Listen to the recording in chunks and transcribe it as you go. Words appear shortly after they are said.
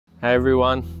Hey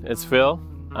everyone, it's Phil.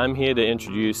 I'm here to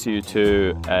introduce you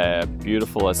to a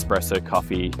beautiful espresso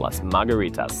coffee, Las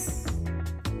Margaritas.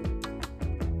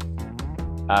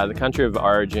 The country of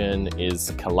origin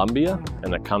is Colombia,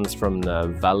 and it comes from the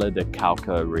Valle de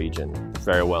Cauca region.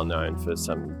 Very well known for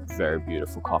some very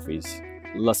beautiful coffees.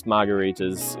 Las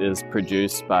Margaritas is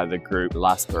produced by the group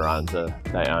Las Esperanza.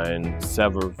 They own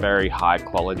several very high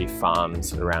quality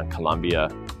farms around Colombia,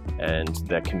 and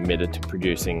they're committed to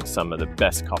producing some of the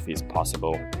best coffees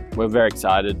possible. We're very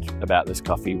excited about this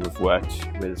coffee. We've worked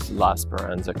with Las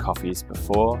Esperanza coffees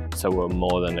before, so we're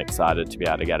more than excited to be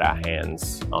able to get our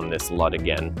hands on this lot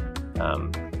again.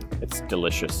 It's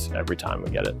delicious every time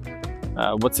we get it.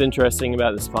 What's interesting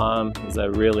about this farm is they're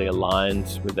really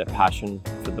aligned with their passion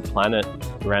for the planet.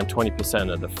 Around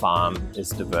 20% of the farm is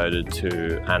devoted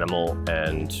to animal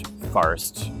and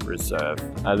forest reserve.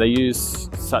 They use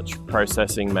such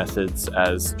processing methods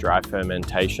as dry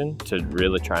fermentation to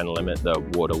really try and limit the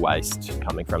water waste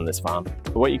coming from this farm.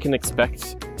 But what you can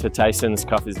expect to taste in this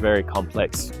coffee is a very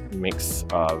complex mix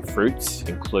of fruits,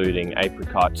 including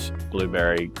apricot,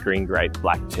 blueberry, green grape,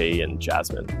 black tea, and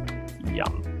jasmine.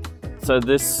 Yum. So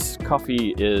this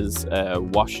coffee is a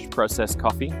washed processed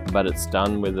coffee, but it's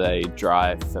done with a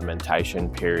dry fermentation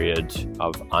period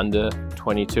of under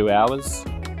 22 hours.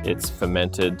 It's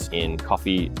fermented in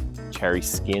coffee cherry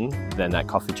skin, then that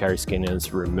coffee cherry skin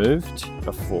is removed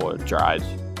before dried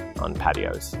on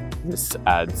patios. This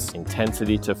adds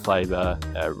intensity to flavor,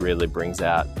 really brings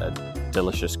out a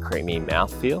delicious creamy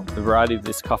mouthfeel. The variety of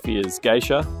this coffee is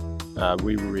Geisha.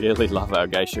 We really love our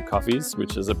Geisha coffees,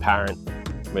 which is apparent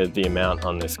with the amount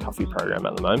on this coffee program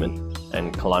at the moment.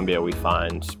 And Colombia, we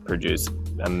find, produce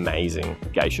amazing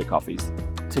Geisha coffees.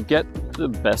 To get the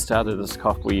best out of this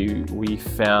coffee, we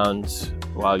found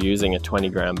while using a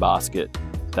 20-gram basket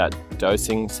that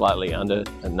dosing slightly under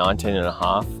a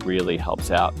 19.5 really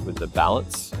helps out with the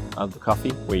balance of the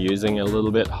coffee. We're using a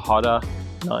little bit hotter,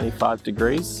 95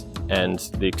 degrees, and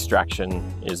the extraction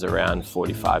is around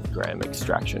 45-gram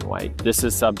extraction weight. This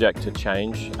is subject to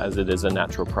change as it is a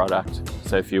natural product.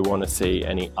 So if you want to see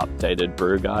any updated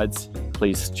brew guides,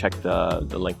 please check the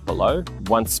link below.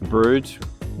 Once brewed,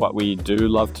 what we do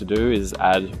love to do is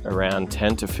add around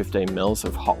 10 to 15 mils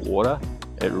of hot water.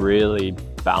 It really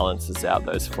balances out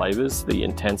those flavors. The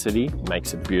intensity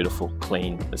makes a beautiful,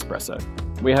 clean espresso.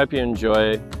 We hope you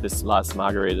enjoy this Las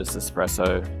Margaritas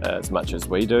espresso as much as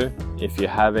we do. If you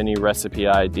have any recipe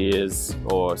ideas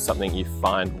or something you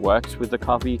find works with the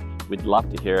coffee, we'd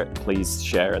love to hear it. Please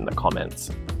share in the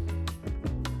comments.